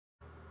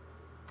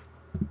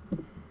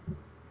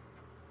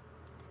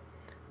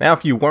Now,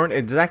 if you weren't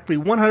exactly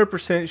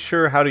 100%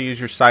 sure how to use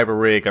your cyber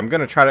rig, I'm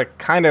going to try to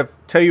kind of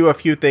tell you a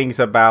few things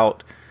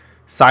about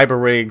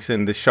cyber rigs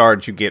and the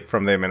shards you get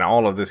from them and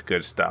all of this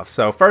good stuff.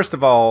 So first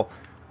of all,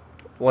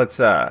 let's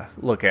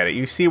look at it.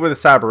 You see where the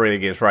cyber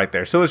rig is right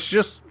there. So it's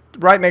just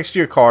right next to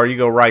your car. You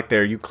go right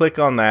there. You click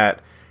on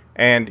that,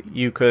 and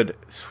you could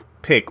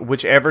pick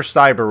whichever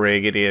cyber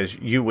rig it is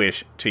you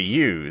wish to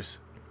use.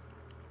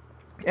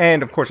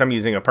 And of course, I'm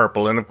using a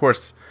purple, and of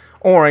course,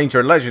 orange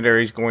or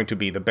legendary is going to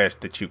be the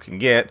best that you can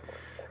get.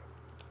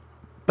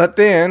 But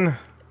then,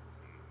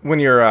 when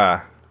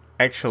you're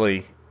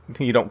actually,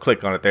 you don't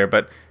click on it there,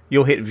 but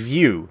you'll hit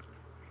view.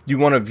 You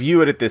want to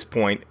view it at this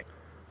point,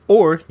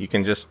 or you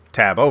can just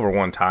tab over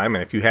one time,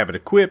 and if you have it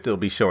equipped, it'll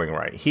be showing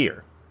right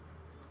here.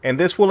 And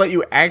this will let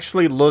you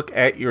actually look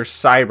at your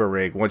cyber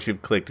rig once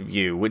you've clicked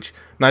view, which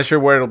I'm not sure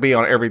where it'll be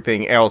on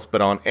everything else,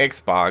 but on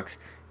Xbox,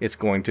 it's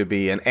going to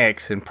be an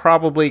X and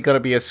probably going to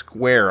be a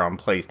square on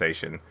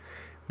PlayStation.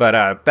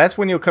 But that's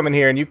when you'll come in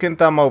here and you can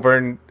thumb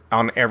over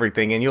on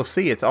everything, and you'll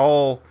see it's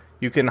all,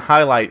 you can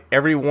highlight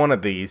every one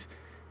of these,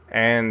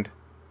 and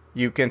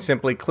you can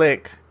simply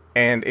click,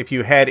 and if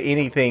you had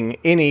anything,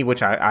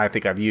 which I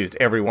think I've used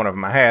every one of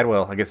them I had,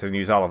 well, I guess I didn't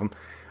use all of them,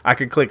 I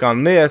could click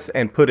on this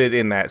and put it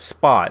in that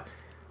spot.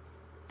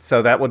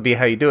 So that would be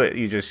how you do it.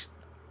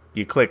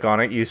 You click on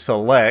it, you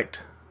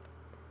select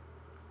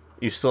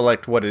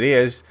what it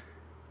is,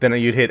 then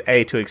you'd hit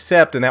A to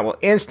accept, and that will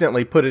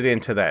instantly put it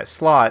into that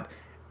slot,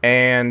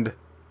 and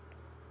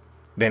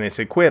then it's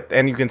equipped.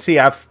 And you can see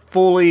I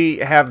fully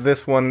have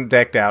this one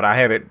decked out. I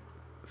have it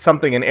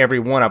something in every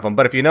one of them,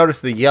 but if you notice,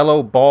 the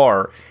yellow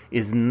bar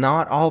is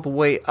not all the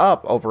way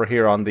up over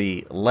here on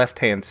the left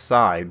hand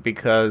side,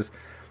 because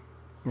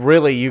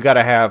really you got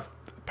to have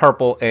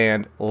purple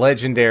and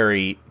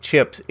legendary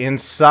chips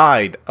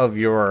inside of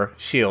your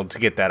shield to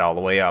get that all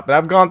the way up. And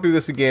I've gone through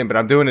this again, but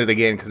I'm doing it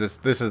again because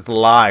this is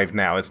live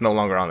now. It's no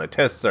longer on the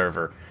test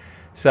server,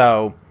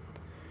 so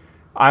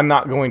I'm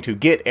not going to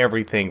get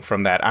everything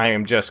from that. I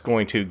am just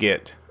going to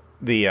get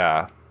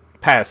the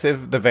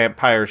passive, the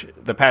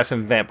passive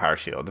vampire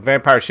shield. The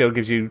vampire shield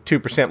gives you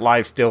 2%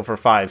 life steal for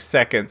 5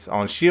 seconds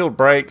on shield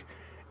break,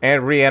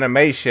 and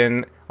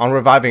reanimation on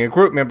reviving a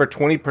group member,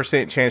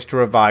 20% chance to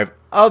revive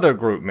other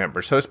group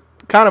members. So it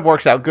kind of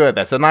works out good.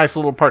 That's a nice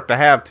little perk to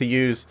have to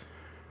use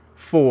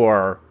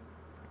for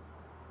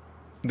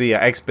the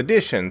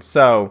expedition.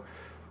 So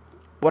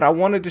what I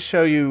wanted to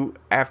show you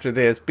after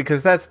this,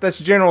 because that's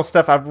general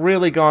stuff, I've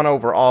really gone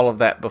over all of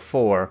that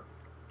before,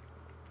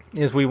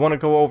 is we want to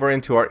go over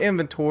into our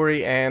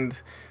inventory, and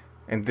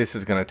this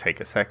is going to take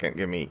a second.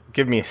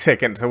 Give me a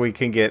second so we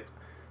can get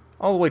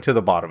all the way to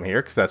the bottom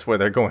here, because that's where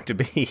they're going to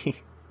be.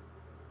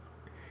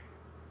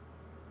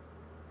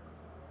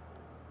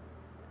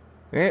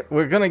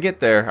 We're going to get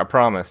there, I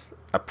promise.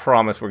 I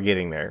promise we're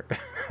getting there.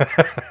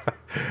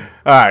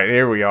 Alright,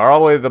 here we are,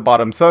 all the way to the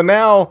bottom. So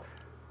now,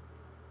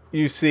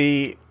 you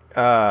see,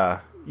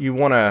 you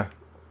want to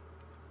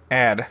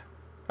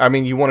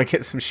you want to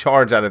get some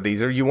shards out of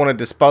these, or you want to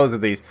dispose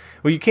of these.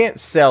 Well, you can't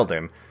sell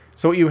them.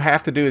 So what you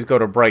have to do is go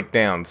to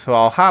breakdown. So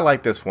I'll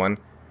highlight this one.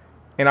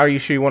 And are you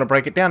sure you want to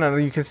break it down?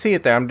 And you can see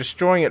it there. I'm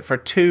destroying it for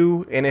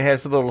 2, and it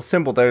has a little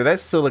symbol there.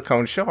 That's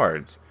silicone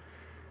shards.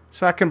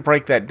 So I can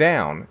break that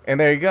down. And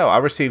there you go. I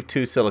received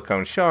 2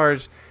 silicone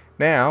shards.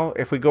 Now,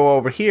 if we go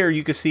over here,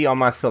 you can see on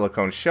my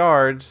silicone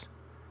shards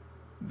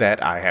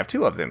that I have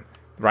 2 of them,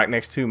 right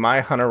next to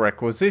my hunter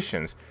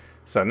requisitions.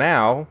 So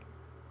now,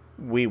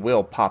 we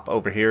will pop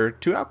over here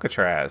to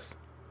Alcatraz.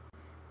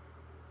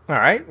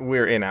 Alright,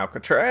 we're in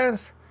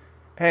Alcatraz.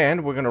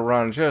 And we're going to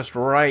run just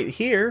right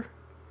here.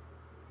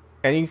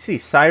 And you can see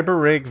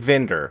Cyber Rig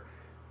Vendor.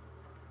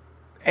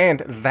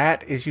 And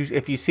that is,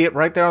 if you see it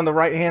right there on the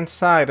right hand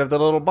side of the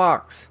little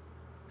box,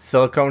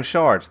 silicone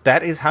shards.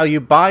 That is how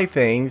you buy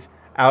things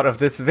out of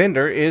this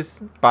vendor,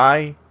 is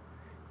by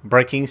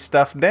breaking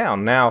stuff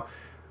down. Now,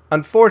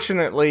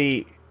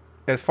 unfortunately,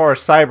 as far as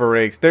cyber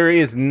rigs, there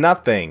is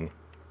nothing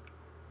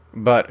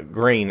but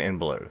green and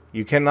blue.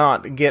 You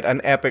cannot get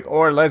an epic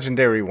or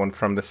legendary one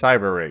from the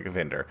cyber rig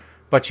vendor,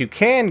 but you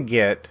can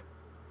get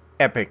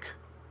epic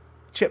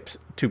chips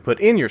to put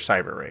in your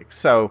cyber rig.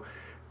 So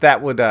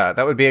that would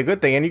be a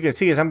good thing. And you can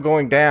see as I'm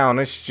going down,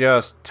 it's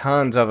just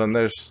tons of them.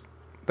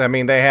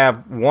 They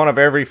have one of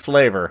every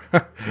flavor.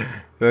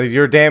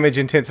 Your damage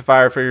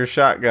intensifier for your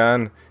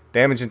shotgun,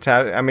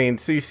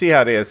 so you see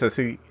how it is. So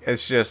see,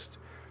 it's just,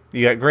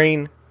 you got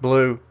green,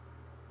 blue,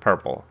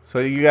 purple. So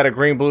you got a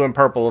green, blue, and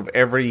purple of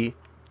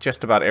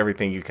just about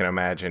everything you can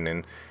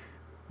imagine.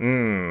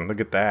 And look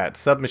at that,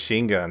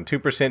 submachine gun,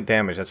 2%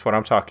 damage. That's what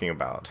I'm talking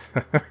about.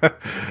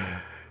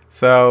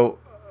 So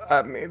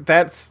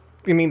that's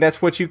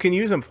what you can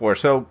use them for.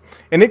 So,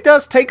 and it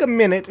does take a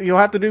minute. You'll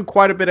have to do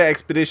quite a bit of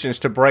expeditions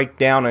to break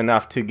down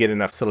enough to get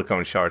enough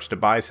silicone shards to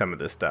buy some of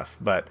this stuff.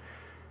 But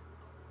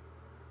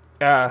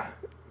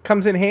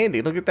comes in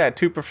handy. Look at that,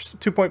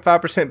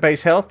 2.5%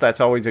 base health. That's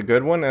always a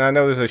good one. And I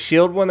know there's a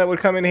shield one that would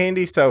come in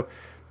handy. So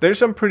there's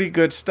some pretty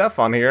good stuff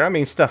on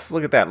here. Stuff.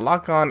 Look at that,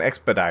 lock-on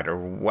expediter.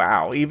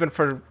 Wow, even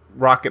for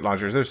rocket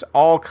launchers. There's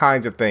all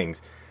kinds of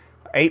things.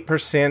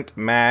 8%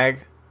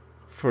 mag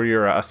for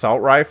your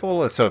assault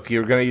rifle. So if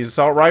you're going to use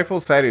assault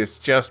rifles, that is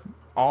just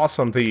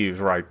awesome to use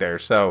right there.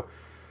 So,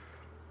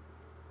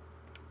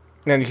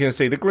 and you can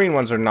see the green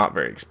ones are not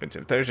very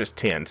expensive. They're just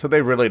 10, so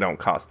they really don't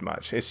cost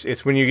much.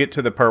 It's when you get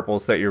to the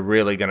purples that you're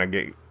really going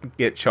to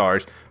get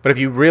charged. But if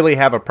you really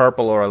have a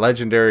purple or a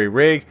legendary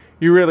rig,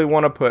 you really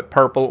want to put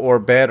purple or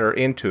better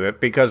into it,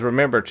 because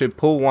remember, to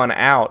pull one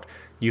out,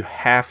 you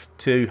have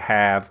to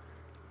have,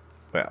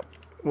 well,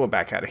 we'll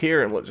back out of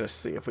here and we'll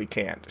just see if we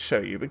can't show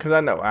you, because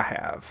I know I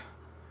have.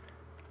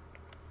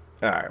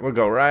 Alright, we'll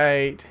go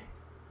right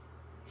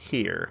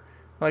here.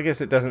 Well, I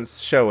guess it doesn't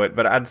show it,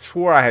 but I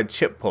swore I had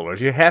chip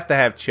pullers. You have to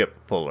have chip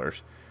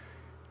pullers.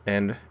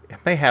 And it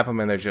may have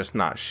them and they're just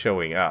not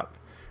showing up.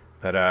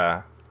 But,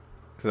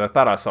 because I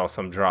thought I saw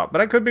some drop.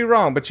 But I could be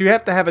wrong, but you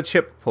have to have a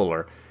chip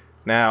puller.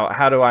 Now,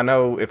 how do I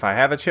know if I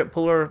have a chip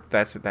puller?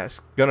 That's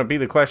going to be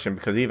the question,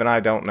 because even I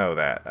don't know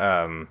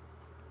that.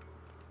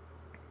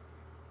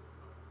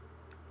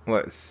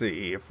 Let's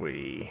see if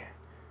we'll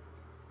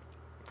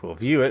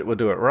view it. We'll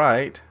do it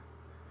right.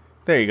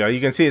 There you go. You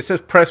can see it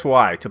says press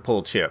Y to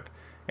pull chip.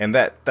 And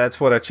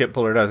that's what a chip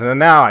puller does. And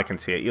now I can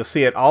see it. You'll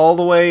see it all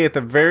the way at the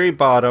very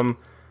bottom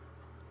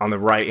on the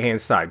right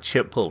hand side.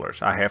 Chip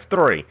pullers. I have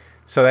 3.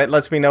 So that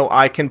lets me know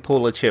I can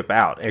pull a chip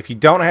out. If you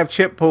don't have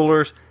chip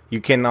pullers, you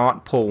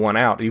cannot pull one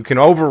out. You can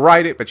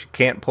overwrite it, but you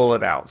can't pull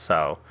it out.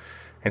 So,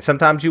 and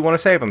sometimes you want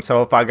to save them.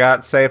 So if I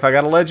got, say if I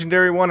got a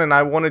legendary one and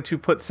I wanted to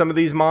put some of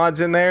these mods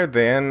in there,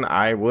 then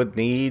I would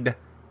need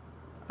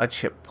a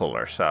chip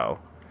puller. So,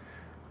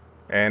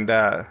 and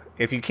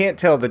if you can't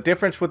tell the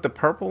difference with the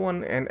purple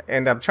one,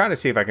 and I'm trying to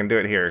see if I can do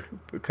it here,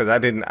 because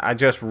I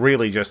just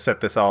really set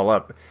this all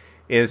up,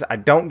 is I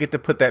don't get to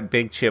put that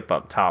big chip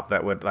up top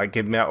that would like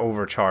give me an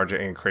overcharge or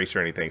increase or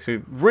anything.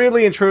 So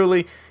really and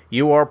truly,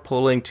 you are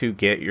pulling to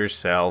get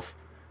yourself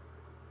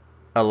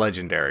a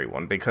legendary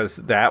one, because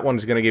that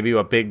one's going to give you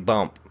a big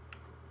bump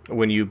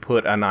when you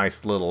put a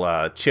nice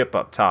little chip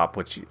up top,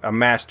 which a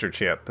master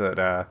chip. But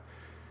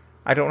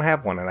I don't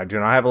have one, and I do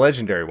not have a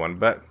legendary one,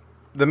 but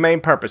the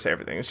main purpose of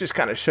everything is just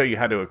kind of show you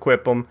how to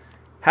equip them,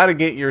 how to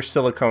get your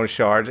silicone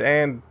shards,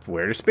 and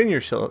where to spin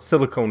your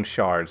silicone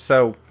shards.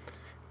 So,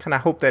 kind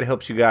of hope that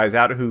helps you guys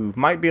out who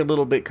might be a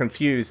little bit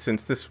confused,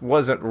 since this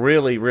wasn't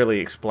really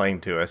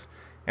explained to us.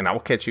 And I will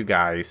catch you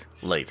guys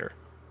later.